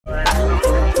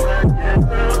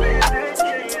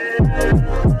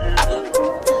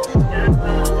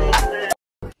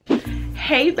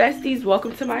Hey besties,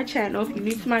 welcome to my channel. If you're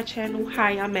new to my channel,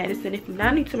 hi, I'm Madison. If you're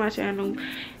not new to my channel,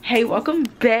 hey, welcome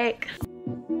back.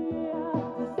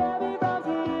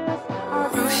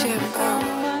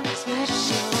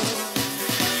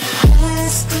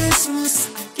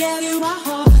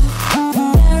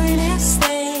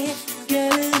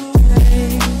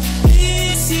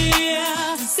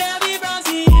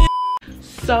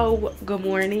 So good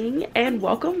morning and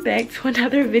welcome back to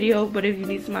another video. But if you're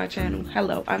new to my channel,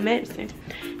 hello, I'm Madison.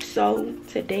 So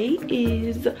today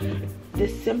is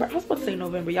December, I was supposed to say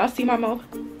November, y'all see my mouth?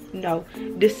 No,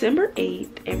 December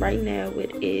 8th, and right now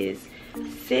it is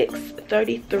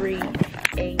 6:33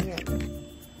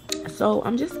 a.m. so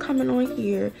I'm just coming on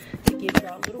here to give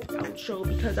y'all a little outro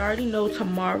because I already know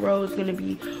tomorrow is gonna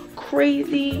be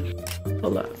crazy.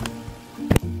 Hold up,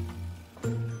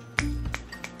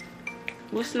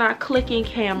 what's not clicking,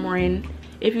 Cameron?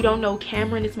 If you don't know,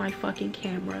 Cameron is my fucking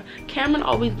camera. Cameron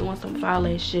always doing some foul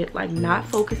ass shit, like not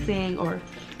focusing or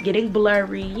getting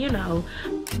blurry, you know.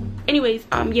 Anyways,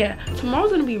 yeah,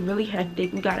 tomorrow's gonna be really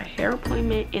hectic. We got a hair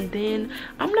appointment, and then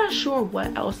I'm not sure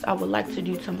what else I would like to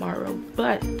do tomorrow,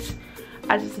 but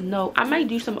I just know I might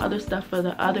do some other stuff for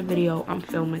the other video I'm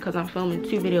filming, because I'm filming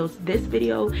two videos, this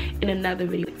video and another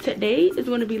video. Today is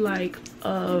going to be like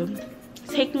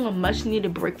taking a much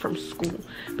needed break from school,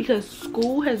 because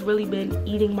school has really been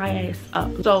eating my ass up.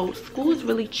 So school is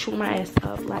really chewing my ass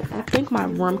up. Like, I think my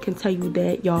room can tell you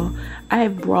that, y'all. I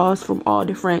have bras from all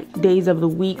different days of the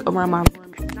week around my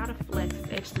room. It's not a flex,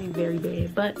 it's actually very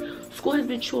bad, but school has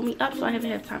been chewing me up, so I haven't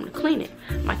had time to clean it.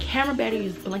 My camera battery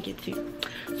is blinking too.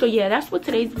 So yeah, that's what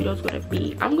today's video is gonna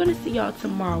be. I'm gonna see y'all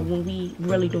tomorrow when we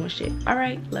really doing shit. All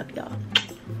right, love y'all.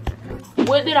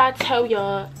 What did I tell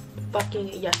y'all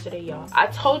fucking yesterday, y'all? I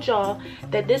told y'all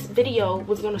that this video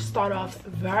was gonna start off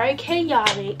very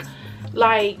chaotic,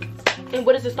 like, and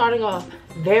what is it starting off?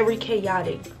 Very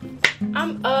chaotic.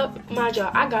 I'm up, my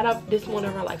job. I got up this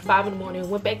morning around like 5 in the morning,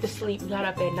 went back to sleep, got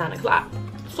up at 9 o'clock.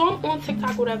 So I'm on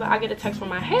TikTok, whatever. I get a text from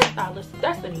my hairstylist,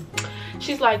 Destiny.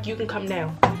 She's like, you can come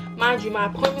now. Mind you, my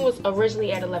appointment was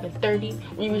originally at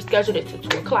 11:30. We rescheduled it to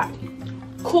 2 o'clock.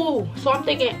 Cool. So I'm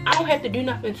thinking I don't have to do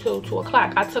nothing until 2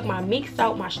 o'clock. I took my mix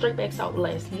out, my straight backs out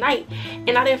last night,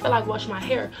 and I didn't feel like washing my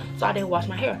hair, so I didn't wash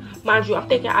my hair. Mind you, I'm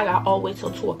thinking I got all the way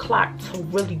till 2 o'clock to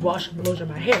really wash and blow dry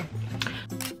my hair.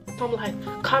 So I'm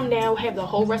like, come now, have the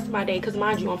whole rest of my day, because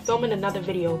mind you, I'm filming another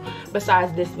video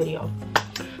besides this video.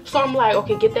 So I'm like,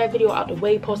 okay, get that video out the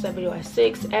way, post that video at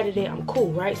 6, edit it, I'm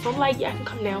cool, right? So I'm like, yeah, I can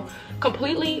come now.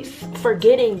 Completely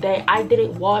forgetting that I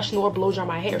didn't wash nor blow dry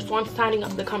my hair. So I'm signing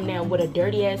up to come now with a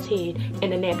dirty ass head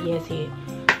and a nappy ass head.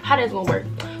 How that's gonna work?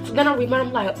 So then I remember,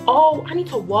 I'm like, oh, I need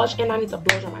to wash and I need to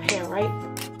blow dry my hair, right?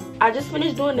 I just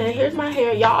finished doing that. Here's my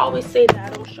hair. Y'all always say that I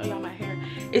don't show y'all my hair.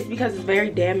 It's because it's very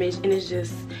damaged and it's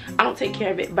just, I don't take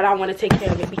care of it, but I want to take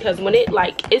care of it, because when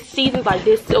it's seasons like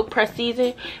this, silk press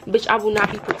season, bitch, I will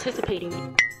not be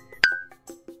participating.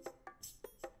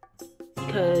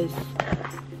 Because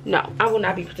no, I will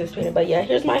not be participating. But yeah,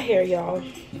 here's my hair, y'all.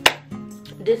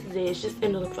 This is it. It's just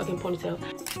in a fucking ponytail.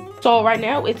 So right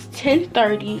now it's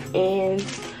 10:30 and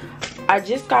I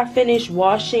just got finished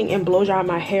washing and blow drying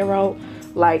my hair out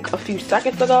like a few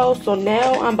seconds ago. So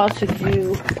now I'm about to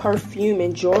do perfume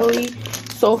and jewelry.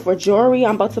 So for jewelry,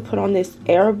 I'm about to put on this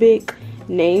Arabic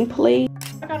nameplate.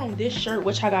 I got on this shirt,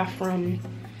 which I got from,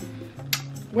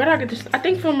 where did I get this? I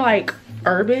think from like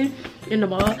Urban in the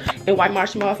mall, and White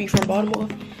Marshmallow if you from Baltimore.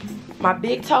 My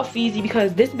big toe Feezy,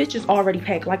 because this bitch is already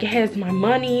packed. Like, it has my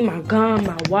money, my gum,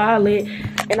 my wallet,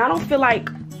 and I don't feel like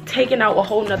taking out a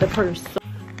whole nother purse. So,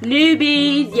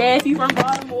 newbies, yeah, if you from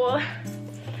Baltimore,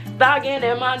 thugging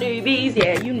and my newbies,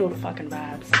 yeah, you know the fucking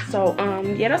vibes. So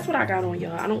yeah, that's what I got on,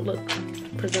 y'all. I don't look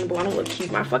presentable, I don't look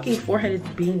cute. My fucking forehead is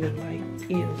beaming, like,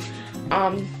 ew.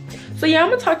 So yeah,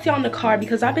 I'm gonna talk to y'all in the car,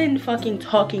 because I've been fucking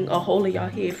talking a hole of y'all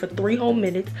head for 3 whole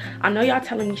minutes. I know y'all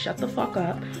telling me shut the fuck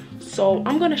up, so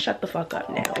I'm gonna shut the fuck up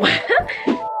now.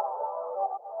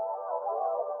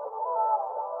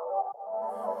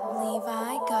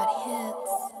 Levi got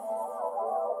hits.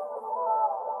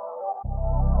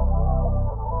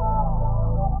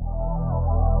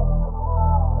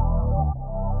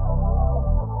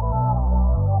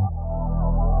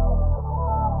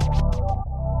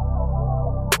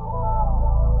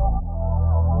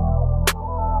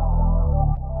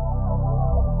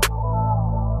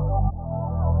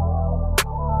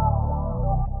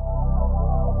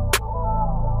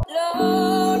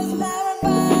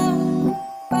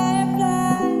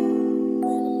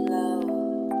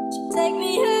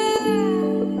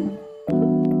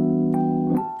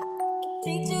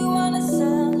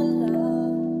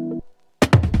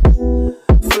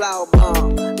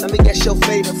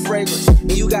 straight up fragrance.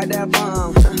 And you got that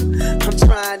bomb. I'm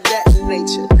trying that in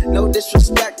nature. No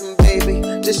disrespecting, baby.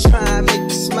 Just try and make you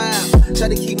smile. Try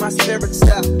to keep my spirits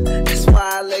up. That's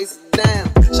why I lays it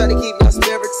down. Try to keep my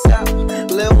spirits up.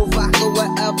 Little vodka,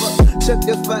 whatever. Took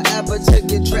it forever to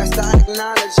get dressed. I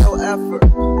acknowledge your effort.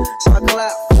 So I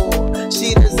clap for her.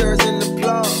 She deserves an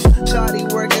applause.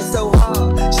 Shawty working so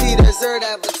hard. She deserves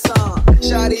that baton.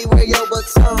 Shawty, where your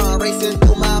baton? Racing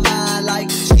through my mind like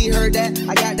she heard that.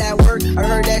 I got that work. I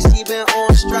heard that she been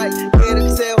on strike. Here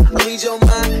to tell, I read your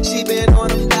mind. She been on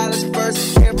them dollars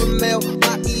first. Caramel,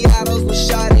 macchiatos with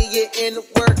Shawty get in the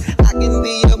work. I can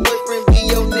be your boyfriend, be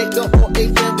your nigga, or a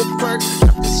friend with perks.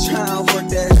 I'm just trying to work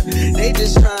that. They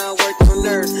just trying to work your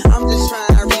nerves. I'm just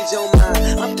trying to read your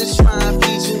mind. I'm just trying to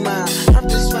feed you mine. I'm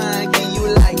just trying to give you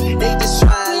light. They just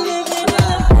trying to leave you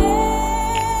blind.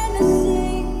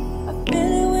 I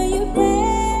feel it when you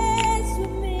dance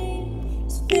with me.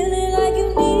 It's feeling like you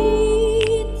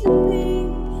need to be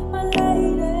my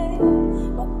lady,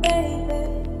 my baby.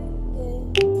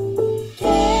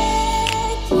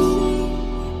 Can't you see?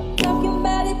 I'm talking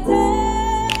about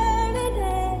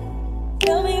eternity.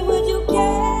 Tell me, would you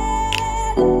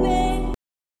care to be?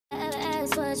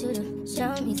 That's what you do.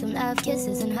 Show me some love,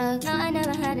 kisses and hugs. No, I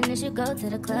never had an issue. Go to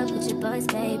the club with your boys,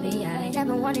 baby. I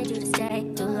never wanted you to stay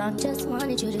too long. Just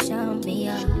wanted you to show me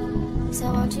up. So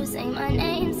won't you say my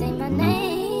name, say my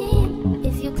name.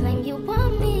 If you claim you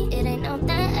want me, it ain't no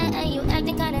thing. You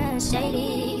acting kinda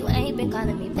shady. You ain't been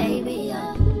calling me baby.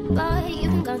 Boy, you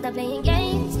can go stop playing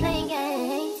games, playing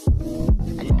games.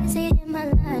 I never see it in my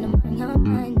line. I'm on your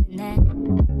mind and that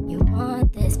you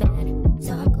want this bad,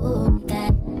 so I'm cool with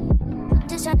that. I'm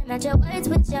just trying to match your words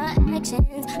with your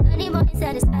actions. I need more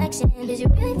satisfaction. Did you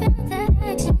really feel that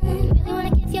action? Really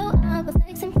wanna give your up, but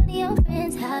flex in front of your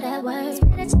friends. How that works?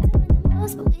 Swear that you're doing the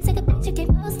most, but we take a picture,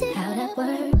 can't post it. How that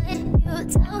works? You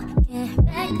talking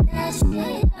back that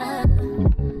shit up.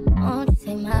 Won't you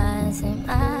say my, say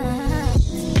my?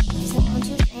 So won't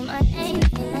you say my name,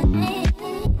 say my name?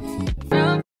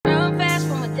 Run fast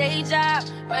from a day job,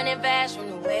 running fast from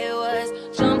the way it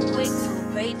was. Jump quick to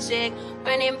a paycheck,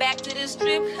 running back to the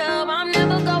strip club. I'm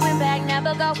never going back,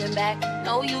 never going back.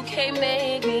 No, you can't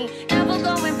make me. Never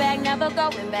going back, never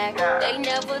going back. They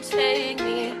never take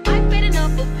me. I've been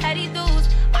enough of petty dudes.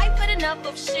 I've had enough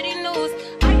of shitty news.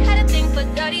 I had a thing for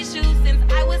dirty shoes since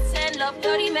I was 10. Love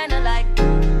dirty men alike.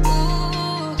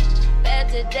 Ooh,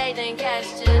 better day than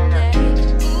yesterday.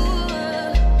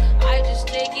 Ooh, I just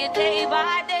take it day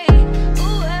by day.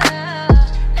 Ooh,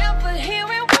 never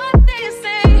hearing what they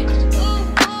say.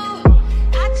 Ooh,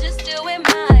 I just do it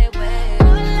my way.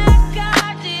 All I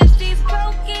got is these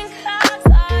broken clocks.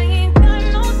 I ain't got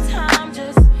no time,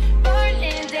 just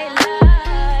burning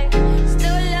daylight.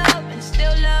 Still love and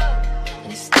still love,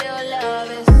 and it's still love,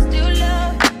 and still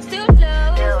love, still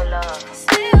love,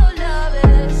 still love,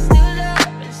 and still love,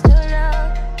 and still love.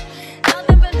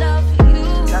 Nothing but love for you,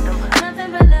 nothing but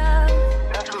love,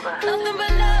 nothing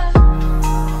but love.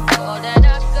 All that I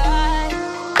got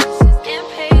is in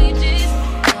pages,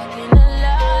 talking a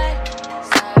lie.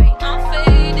 Sorry, I'm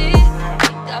faded.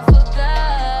 Think I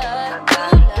forgot. You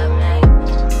love me,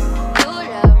 you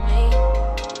love me,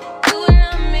 you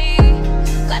love me.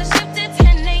 Gotta shift at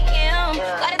 10 a.m.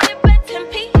 Gotta dip at 10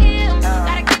 p.m.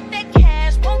 Gotta get that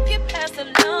cash, won't get past the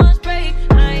lunch break.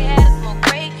 I ain't had a smoke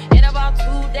break in about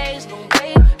 2 days, no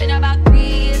break. Been about 3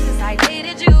 years since I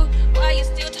dated you. Why you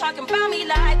still talking about me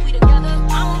like we together?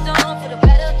 I moved on for the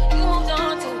better, you moved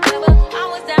on to whatever. I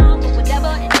was down for whatever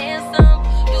and then some.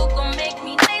 You gon' make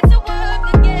me late to work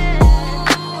again.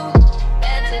 Ooh,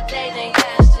 better day than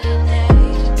yesterday.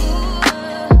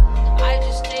 Ooh, I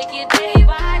just take it day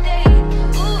by day.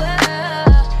 Ooh,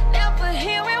 never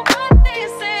hearing what they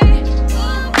say.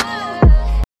 Ooh,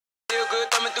 Feel good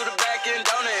coming through the back end,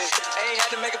 don't it? Ain't had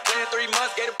to make a plan 3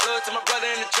 months. Gave a plug to my brother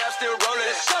in the trap, still rolling.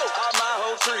 Let's go. All my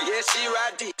whole tree, yeah, she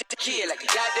ride deep. Kid like a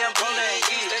goddamn pony.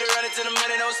 Steady running to the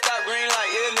money, don't stop, green light.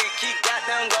 Yeah, nigga keep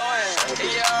goddamn going. And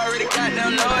you already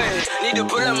goddamn know it. Need to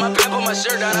put up my pimp on my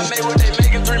shirt down. I made what they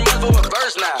make in 3 months for a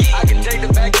verse now. I can take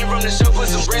the back end from the show, put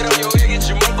some bread on your head, get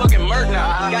you motherfucking murk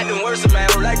now. Got them worse, man.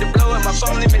 Don't like to blow up my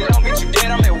phone, leave me alone, get you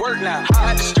dead. I'm at work now.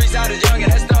 Out the streets, out of young,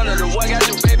 and that's done. The one got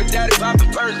your baby daddy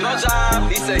popping purse. No time.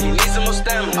 He said he needs some more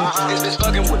stamina. This bitch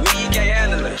fucking with me, he can't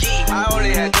handle it. I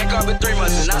only had that car for 3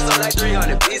 months, and I sold like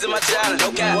 300 pieces of my challenge.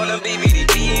 No cap. Wanna be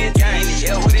BDD in gang. He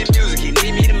help with his music, he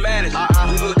need me to manage.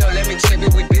 We hooked up, let me check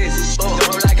it, we busy.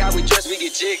 Don't like how we dress, we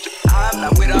get jiggy. I'm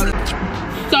not with all the.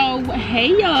 So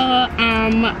hey y'all,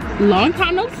 long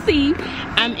time no see.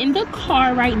 I'm in the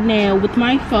car right now with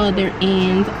my father,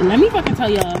 and let me fucking tell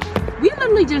y'all, we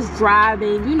literally just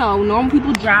driving, you know, normal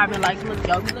people driving. Like, look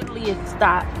y'all, we literally literally is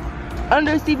stopped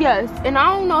under CVS. And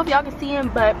I don't know if y'all can see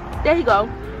him, but there you go.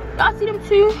 Y'all see them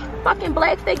two fucking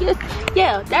black figures?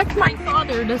 Yeah, that's my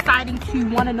father deciding to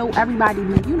want to know everybody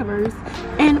in the universe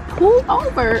and pull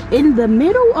over in the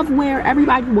middle of where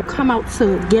everybody will come out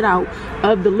to get out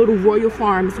of the little royal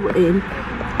farms we're in,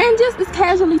 and just is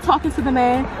casually talking to the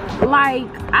man. Like,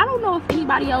 I don't know if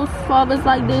anybody else fathers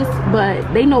like this,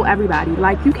 but they know everybody.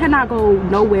 Like, you cannot go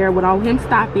nowhere without him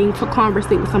stopping to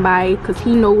conversate with somebody because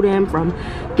he know them from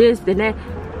this and that.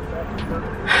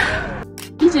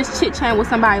 He's just chit-chatting with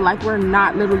somebody like we're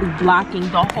not literally blocking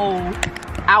the whole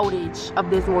outage of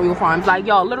this royal farms. Like,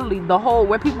 y'all, literally the whole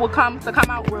where people come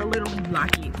out, we're literally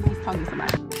blocking it because he's talking to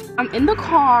somebody. I'm in the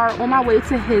car on my way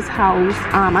to his house.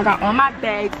 I got all my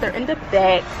bags, they're in the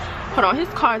back. Hold on, his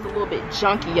car is a little bit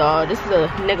junky, y'all. This is a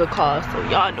nigga car, so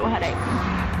y'all know how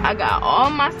that. I got all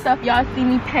my stuff. Y'all see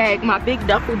me pack my big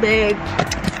duffel bag.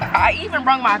 I even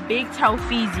brought my big toe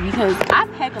Fiji because I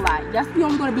pack a lot. Yes, we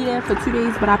only gonna be there for 2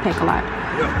 days, but I pack a lot.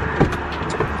 Yeah.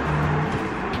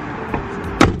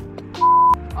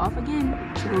 Off again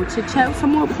to go chit chat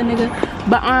some more with the nigga.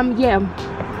 But yeah.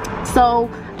 So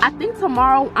I think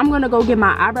tomorrow I'm gonna go get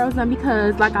my eyebrows done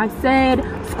because, like I said,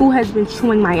 school has been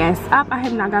chewing my ass up. I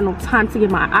have not got no time to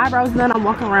get my eyebrows done. I'm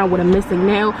walking around with a missing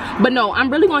nail. But no, I'm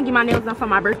really gonna get my nails done for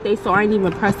my birthday, so I ain't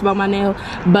even pressed about my nail.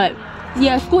 But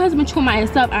yeah, school has been chewing my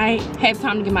ass up. I ain't have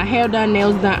time to get my hair done,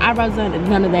 nails done, eyebrows done, and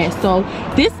none of that. So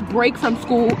this break from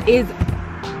school is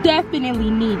definitely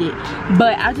needed.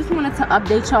 But I just wanted to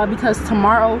update y'all because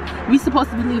tomorrow we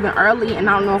supposed to be leaving early and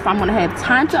I don't know if I'm gonna have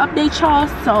time to update y'all.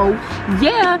 So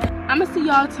yeah, I'm gonna see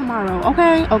y'all tomorrow.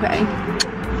 Okay.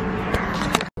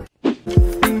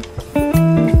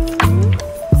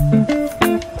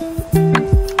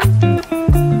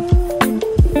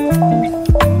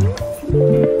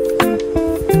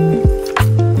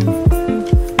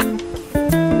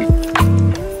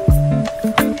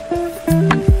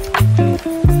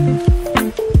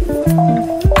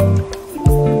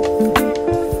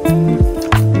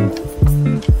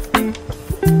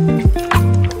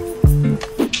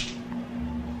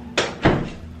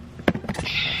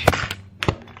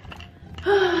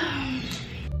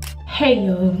 Hey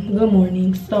y'all, good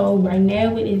morning. So right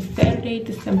now it is Saturday,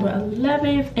 December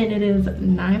 11th, and it is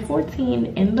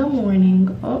 9:14 in the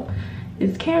morning. Oh,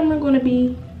 is camera gonna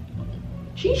be?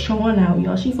 She's showing out,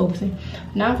 y'all. She focusing.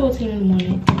 9:14 in the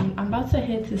morning, and I'm about to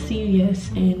head to CUS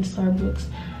and Starbucks.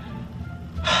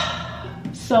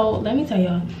 So let me tell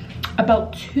y'all,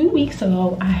 about 2 weeks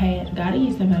ago, I had got a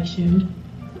yeast infection.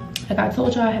 Like I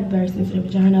told y'all, I have a very sensitive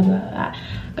vagina. Blah, blah, blah.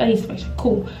 Got a yeast infection.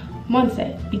 Cool.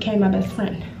 Monistat became my best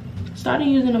friend. Started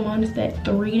using the Monistat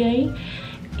 3-day,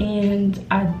 and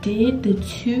I did the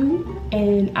 2,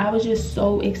 and I was just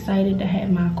so excited to have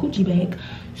my coochie back.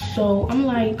 So I'm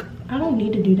like, I don't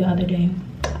need to do the other day.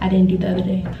 I didn't do the other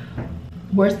day.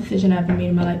 Worst decision I've ever made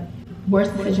in my life.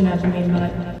 Worst decision I've ever made in my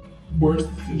life. Worst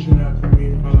decision I've ever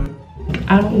made in my life.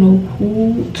 I don't know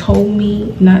who told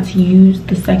me not to use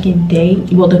the 2nd day.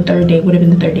 Well, the 3rd day would have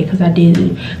been the 3rd day because I did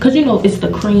it. Because you know, it's the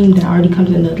cream that already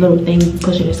comes in the little thing you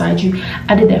push it inside you.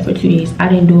 I did that for 2 days. I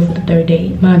didn't do it for the 3rd day.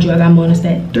 Mind you, I got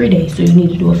Monistat 3 days, so you need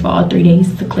to do it for all 3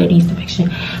 days to clear the yeast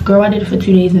infection. Girl, I did it for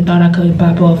 2 days and thought I could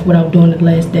pop off without doing it the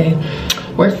last day.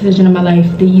 Worst decision of my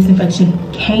life. The yeast infection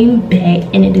came back,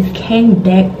 and it just came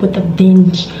back with a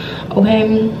binge.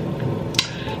 Okay,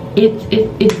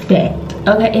 it's back.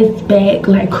 Okay, it's back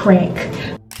like crack,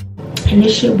 and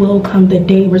this shit will come the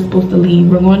day we're supposed to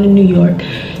leave. We're going to New York,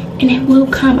 and it will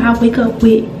come. I'll wake up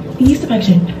with yeast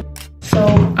infection. So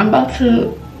I'm about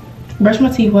to brush my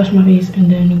teeth, wash my face,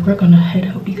 and then we're gonna head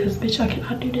out because bitch, I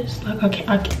cannot do this. Like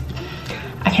I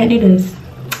can't do this.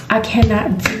 I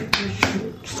cannot do this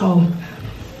shit. So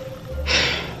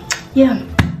yeah,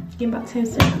 give me about 10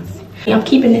 seconds. I'm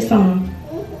keeping this on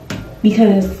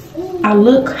because I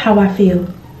look how I feel.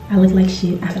 I look like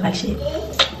shit. I feel like shit.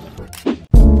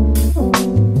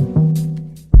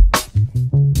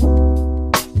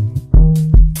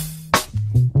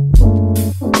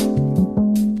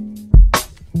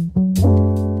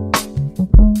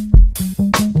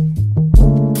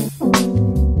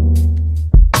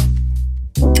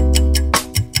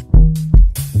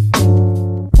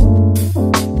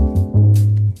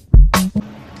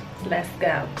 Let's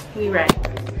go. We ready.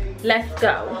 Let's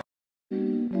go.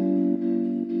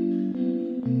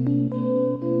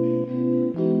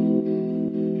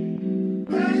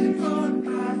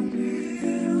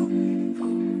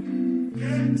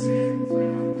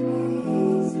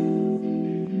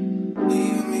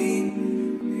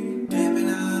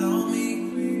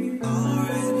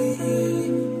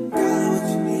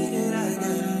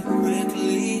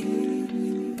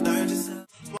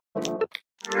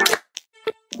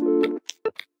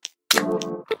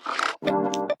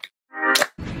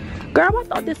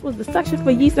 was the section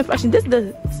for yeast infection. This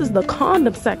is the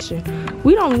condom section.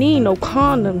 We don't need no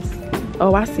condoms.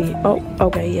 Oh, I see. Oh,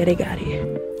 okay, yeah, they got it.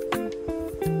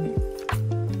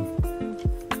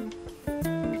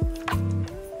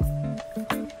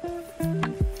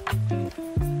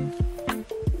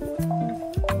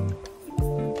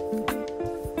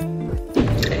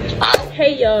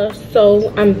 Hey y'all,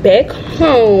 so I'm back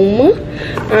home.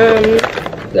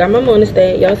 Got my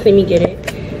monostat. Y'all see me get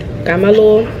it. Got my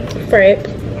little frap.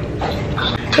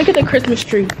 Look at the Christmas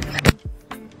tree.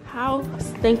 How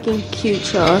stinking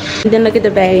cute, y'all. And then look at the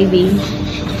baby.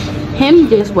 Him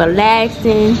just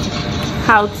relaxing.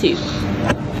 How to.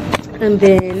 And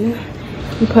then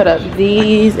we put up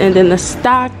these, and then the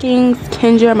stockings.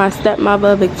 Kendra, my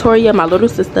stepmother, Victoria, my little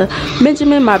sister,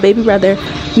 Benjamin, my baby brother,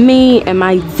 me, and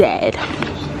my dad.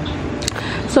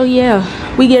 So yeah,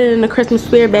 we get it in the Christmas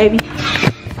spirit, baby.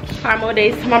 5 more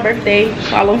days to my birthday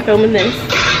while I'm filming this.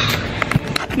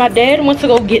 My dad went to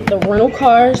go get the rental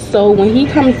car, so when he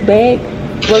comes back,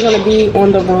 we're gonna be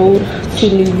on the road to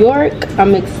New York.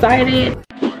 I'm excited.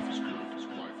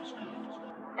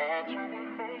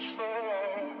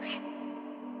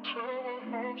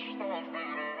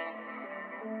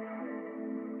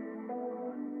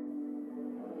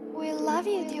 We love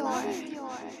you, Dior.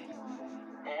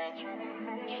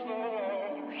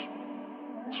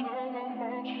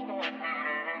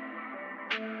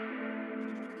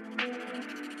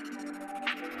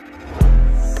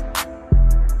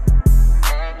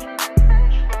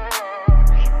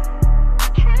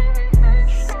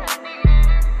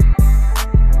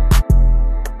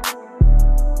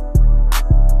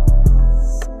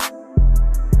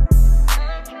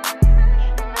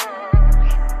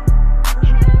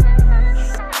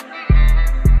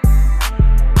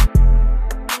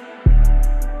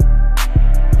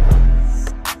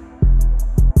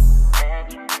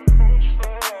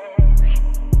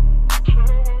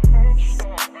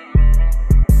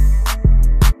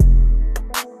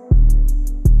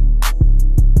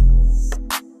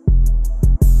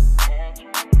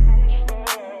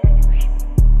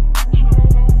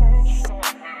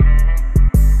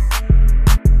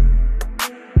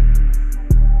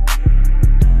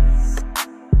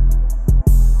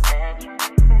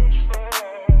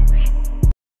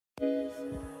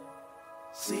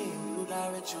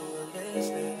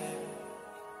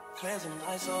 Cleansing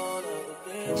my soul of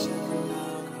addiction from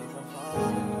now, 'cause I'm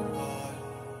falling apart.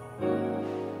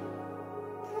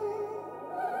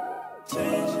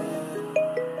 Tension,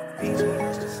 between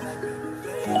us just like we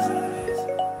faces.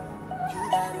 You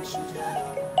got issues that I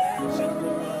don't mention,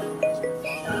 but now 'cause we're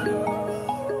falling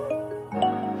apart.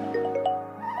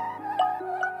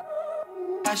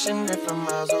 Passionate from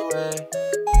miles away,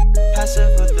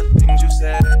 passive with the things you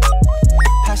say,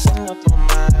 passing up on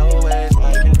my always,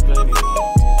 I can't blame you.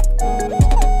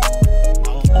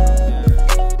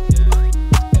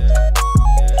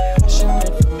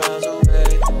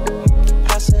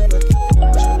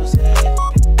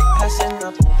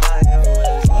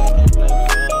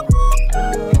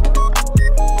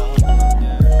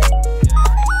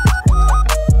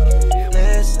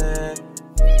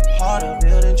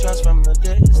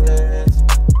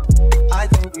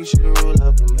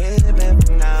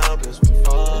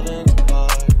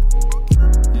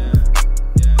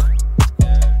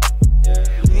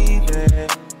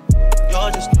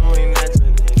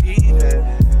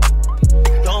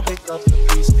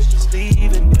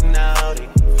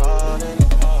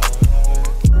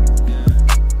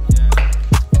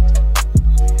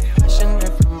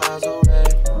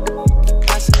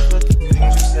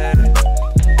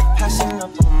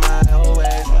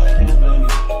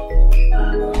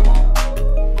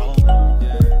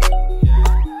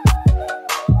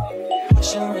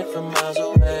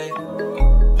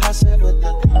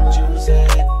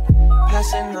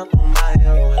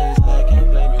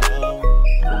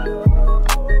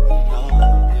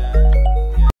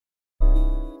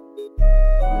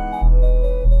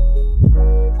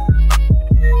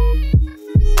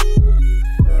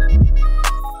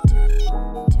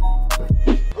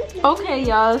 Okay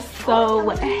y'all, so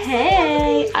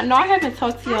hey, I know I haven't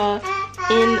talked to y'all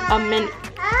in a minute.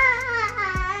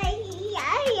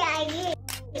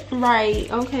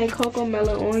 Right, okay, Coco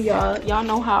Melon on y'all. Y'all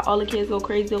know how all the kids go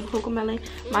crazy over Coco Melon.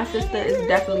 My sister is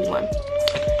definitely one.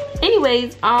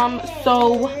 Anyways,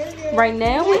 so right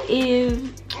now it is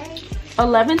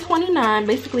 11:29,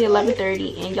 basically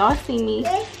 11:30, and y'all see me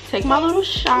take my little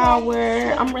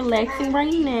shower. I'm relaxing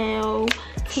right now.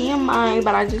 TMI,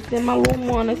 but I just did my little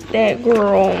monostat,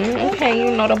 girl. Okay,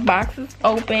 you know the box is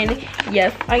open.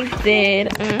 Yes, I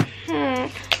did.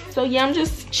 So yeah, I'm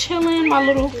just chilling, my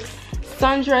little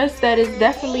sundress that is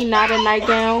definitely not a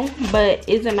nightgown, but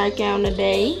is a nightgown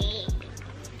today.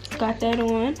 Got that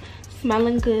on,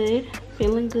 smelling good,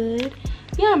 feeling good.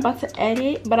 Yeah, I'm about to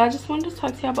edit, but I just wanted to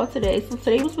talk to y'all about today. So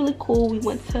today was really cool. We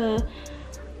went to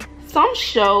some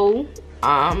show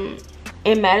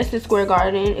in Madison Square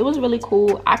Garden. It was really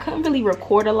cool. I couldn't really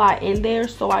record a lot in there,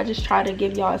 so I just tried to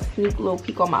give y'all a sneak little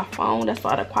peek on my phone. That's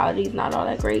why the quality is not all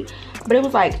that great, but it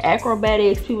was like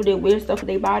acrobatics. People did weird stuff with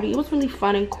their body. It was really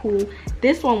fun and cool.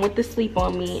 This one went to sleep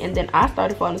on me, and then I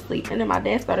started falling asleep, and then my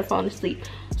dad started falling asleep.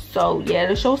 So yeah,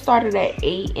 the show started at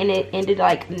 8 and it ended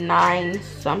like 9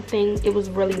 something. It was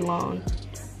really long.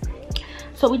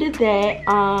 So we did that.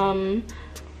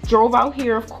 Drove out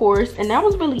here, of course, and that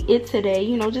was really it today.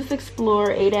 You know, just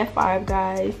explore 8 at 5,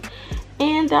 guys,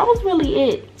 and that was really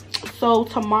it. So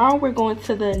tomorrow we're going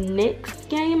to the Knicks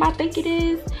game, I think it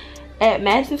is, at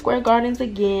Madison Square Gardens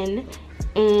again,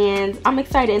 and I'm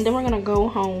excited. And then we're gonna go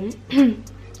home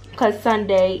because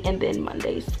Sunday and then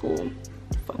Monday school.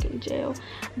 Fucking jail.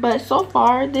 But so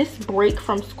far this break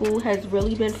from school has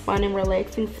really been fun and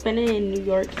relaxing. Spending it in New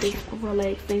York is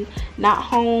relaxing. Not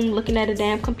home looking at a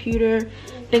damn computer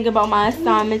thinking about my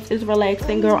assignments is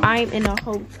relaxing. Girl, I am in a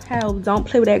hotel. Don't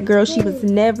play with that girl. She was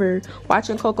never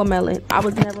watching Cocomelon. I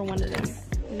was never one of them.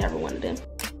 Never one of them.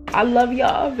 I love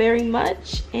y'all very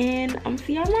much, and I'm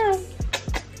see y'all tomorrow.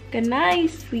 Good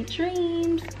night, sweet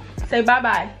dreams. Say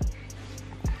bye-bye.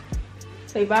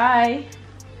 Say bye.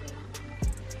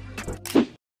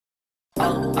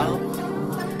 Oh, oh,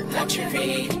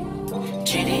 luxury.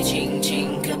 Chitty ching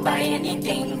ching, could buy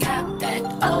anything, cop that.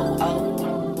 Oh,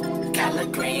 oh, color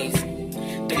greens.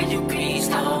 3 degrees,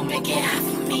 no, make it hot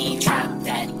for me, drop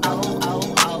that. Oh,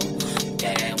 oh, oh,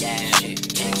 damn, yeah,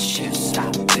 shit, yeah, shit,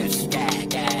 stop this, yeah,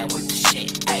 yeah, with the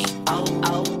shit, hey. Oh,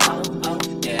 oh, oh, oh,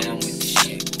 damn, with the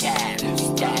shit, yeah,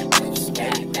 down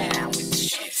with the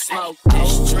shit. Smoke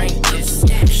this, drink this,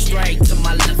 straight to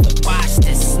my liver, watch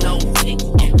this, snow tick.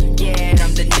 Yeah,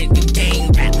 I'm the nigga,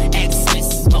 gang rap,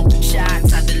 Xmas, smoke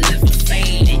shots, I deliver,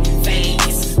 faded,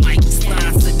 Vegas, Mike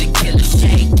sponsor, the killer,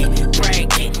 shake it, break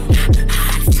it,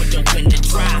 hot, put up in the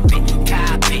drop it,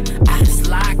 cop it, I was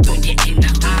locked on you in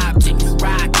the object,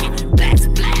 rock it,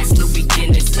 blast, Louis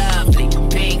Guinness, lovely,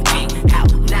 pink, how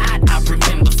not, I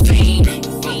remember fiending,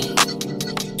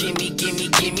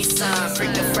 gimme some,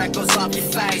 freaking freckles off your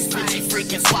face, pretty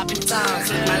freaking swapping tongues,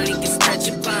 with my link is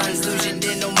stretching buns, losing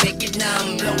then don't make it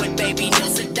numb, blowing baby no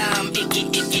Saddam, icky,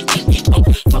 oh,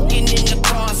 fucking in the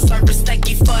car, service, thank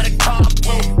you for the car,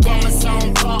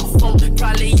 chromosome awful,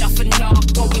 probably off a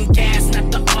narco and gas,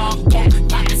 not the arco,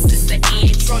 yeah, this is the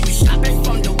intro, you shopping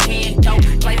from the window,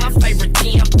 play my favorite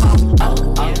tempo, oh,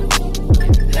 oh,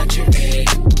 luxury,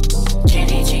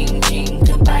 chitty ching ching,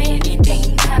 could buy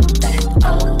anything, have that,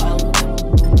 oh, oh,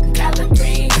 color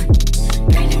green,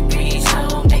 3 degrees,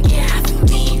 oh, make it hot for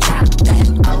me, drop that,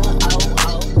 oh, oh,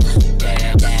 oh,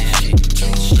 damn,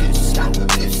 shit, stop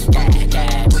this,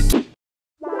 yeah, with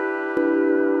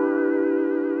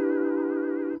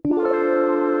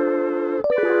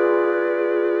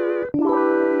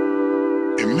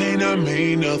It may not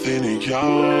mean nothing to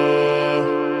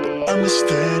y'all, but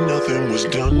understand nothing was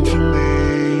done for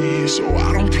me, so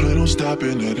I don't plan on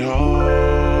stopping at all.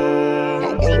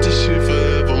 I want this shit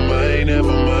forever, mine, ever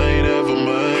mine, ever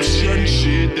mine. I'm shutting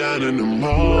shit down in the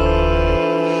mall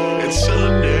and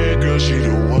telling that girl she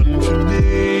the one for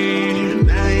me,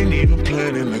 and I ain't even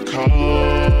planning the call.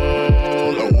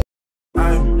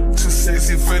 I'm too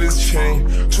sexy for this chain,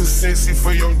 too sexy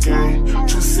for your game,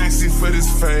 too sexy for this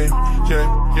fame,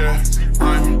 yeah.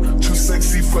 I'm too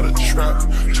sexy for the trap,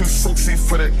 too sexy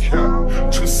for that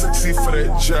cap, too sexy for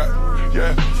that jack,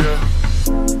 yeah.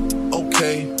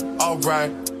 Okay,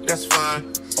 alright, that's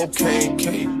fine, okay,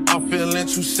 I'm feeling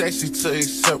too sexy to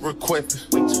accept requests,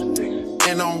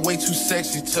 and I'm way too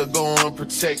sexy to go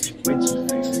unprotected,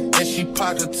 and she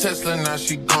popped a Tesla, now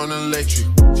she gonna let you.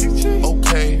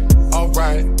 Okay,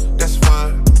 alright, that's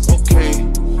fine, okay.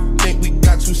 Think we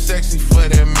got too sexy for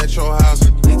that metro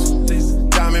housing.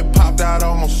 Diamond popped out,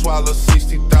 almost swallowed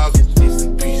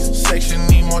 60,000. Section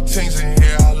need more things in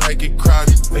here, I like it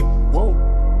crowded.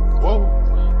 Whoa,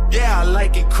 yeah, I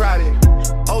like it crowded.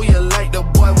 Oh, you like the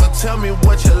boy, well tell me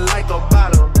what you like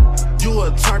about him. You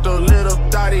a turned a little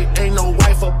thotty, ain't no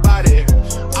wife about it.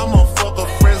 I'ma fuck her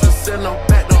friends and send them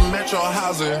back to metro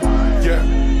housing. Yeah,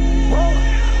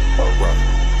 alright.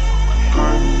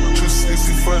 Too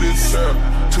sexy for this girl,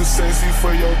 too sexy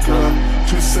for your girl,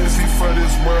 too sexy for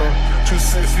this world, too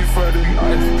sexy for the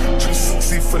night, too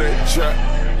sexy for that jack,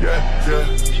 yeah.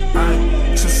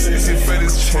 I'm too sexy for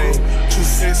this chain, too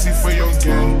sexy for your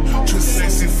game, too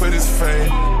sexy for this fame,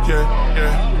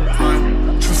 yeah.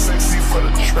 I'm too sexy for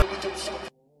the trap.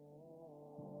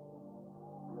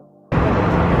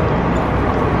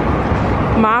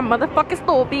 My motherfucking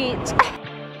store, bitch.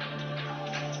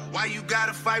 Why you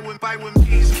gotta fight with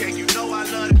me? Can you know I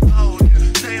love the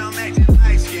cold? Say I'm acting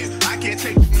light skin. I can't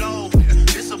take you nowhere.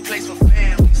 This a place for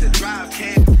families that drive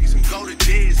candies and go to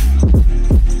Disney.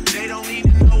 They don't need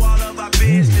to know all of our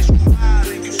business. You wild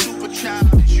and you super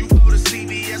childish. You go to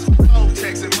CBS with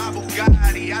Kotex and my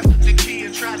Bugatti. I took the key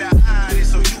and tried to hide it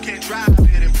so you can't drive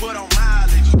it and put on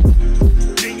mileage.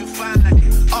 Then you find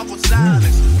it, awkward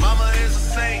silence. Mama is a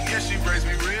saint, yeah, she raised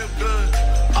me real good.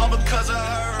 All because of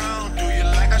her, I don't do you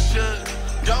like I should.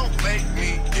 Don't make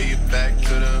me get you back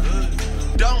to the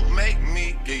hood. Don't make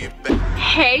me get you back.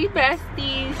 Hey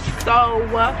besties, so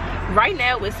right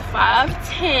now it's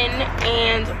 5:10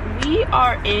 and we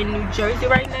are in New Jersey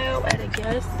right now at a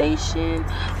gas station.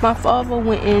 My father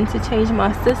went in to change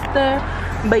my sister,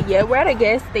 but yeah, we're at a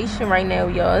gas station right now,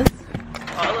 y'all.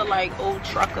 All the like old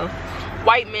trucker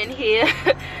white men here.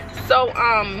 So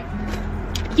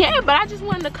yeah, but I just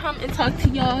wanted to come and talk to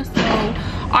y'all. So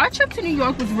our trip to New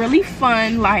York was really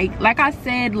fun. Like I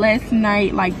said last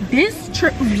night, like this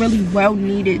trip was really well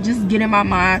needed. Just getting my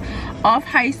mind off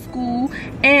high school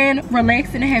and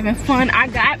relaxing and having fun. I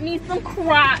got me some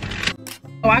Crocs.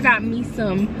 Oh, I got me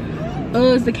some,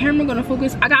 is the camera gonna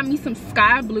focus? I got me some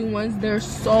sky blue ones. They're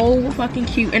so fucking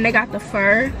cute and they got the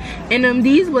fur in them.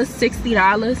 These was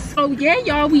 $60. So yeah,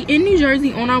 y'all, we in New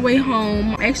Jersey on our way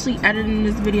home. I'm actually editing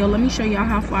this video. Let me show y'all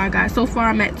how far I got. So far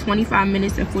I'm at 25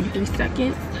 minutes and 43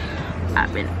 seconds.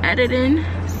 I've been editing.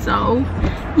 So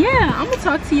yeah, I'm gonna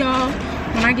talk to y'all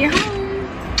when I get home.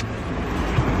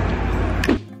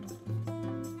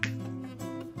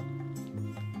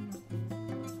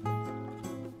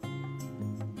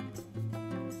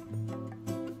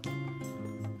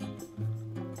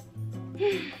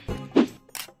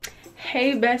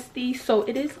 Hey bestie, so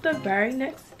it is the very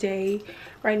next day.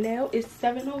 Right now it's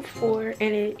 7:04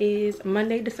 and it is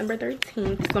Monday, December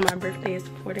 13th, so my birthday is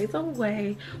 4 days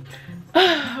away.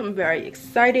 I'm very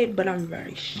excited, but I'm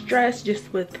very stressed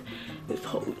just with this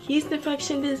whole yeast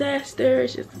infection disaster.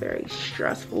 It's just very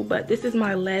stressful, but this is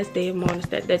my last day of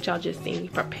monistat that y'all just seen me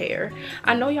prepare.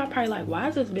 I know y'all probably like, why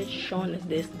is this bitch showing us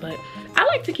this? But I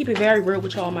like to keep it very real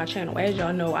with y'all on my channel. As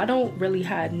y'all know, I don't really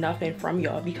hide nothing from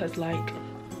y'all because like,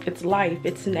 it's life,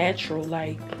 it's natural.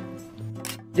 Like,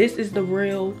 this is the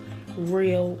real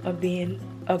of being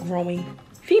a growing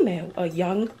female, a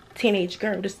young teenage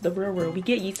girl. This is the real. We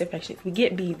get yeast infections, we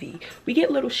get BV, we get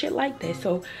little shit like that.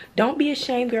 So don't be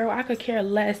ashamed, girl. I could care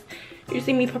less. You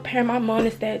see me prepare my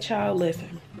monistat, child.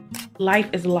 Listen,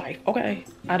 life is life, okay?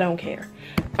 I don't care.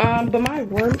 But my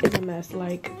room is a mess.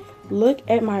 Like, look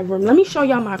at my room. Let me show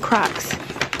y'all my Crocs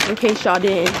in case y'all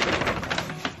didn't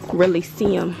really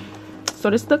see them. So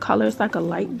this is the color, it's like a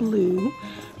light blue.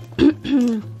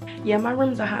 Yeah, my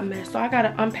room's a hot mess, so I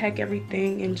gotta unpack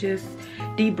everything and just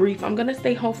debrief. I'm gonna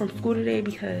stay home from school today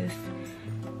because,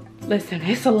 listen,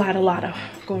 it's a lot of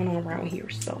going on around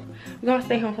here. So I'm gonna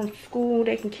stay home from school.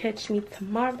 They can catch me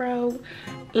tomorrow.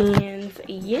 And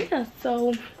yeah,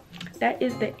 so that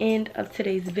is the end of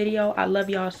today's video. I love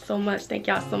y'all so much. Thank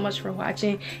y'all so much for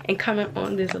watching and coming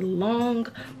on this long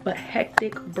but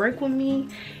hectic break with me.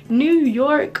 New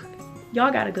York,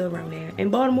 y'all got a good round there.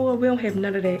 In Baltimore, we don't have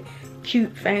none of that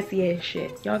cute fancy ass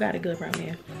shit. Y'all got a good round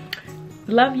there.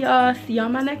 Love y'all. See y'all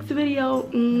in my next video.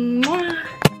 Mwah.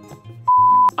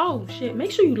 Oh shit,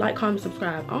 make sure you like, comment,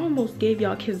 subscribe. I almost gave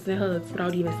y'all kisses and hugs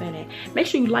without even saying that. Make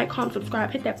sure you like, comment, subscribe,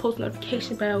 hit that post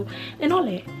notification bell and all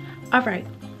that. All right,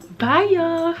 bye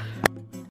y'all.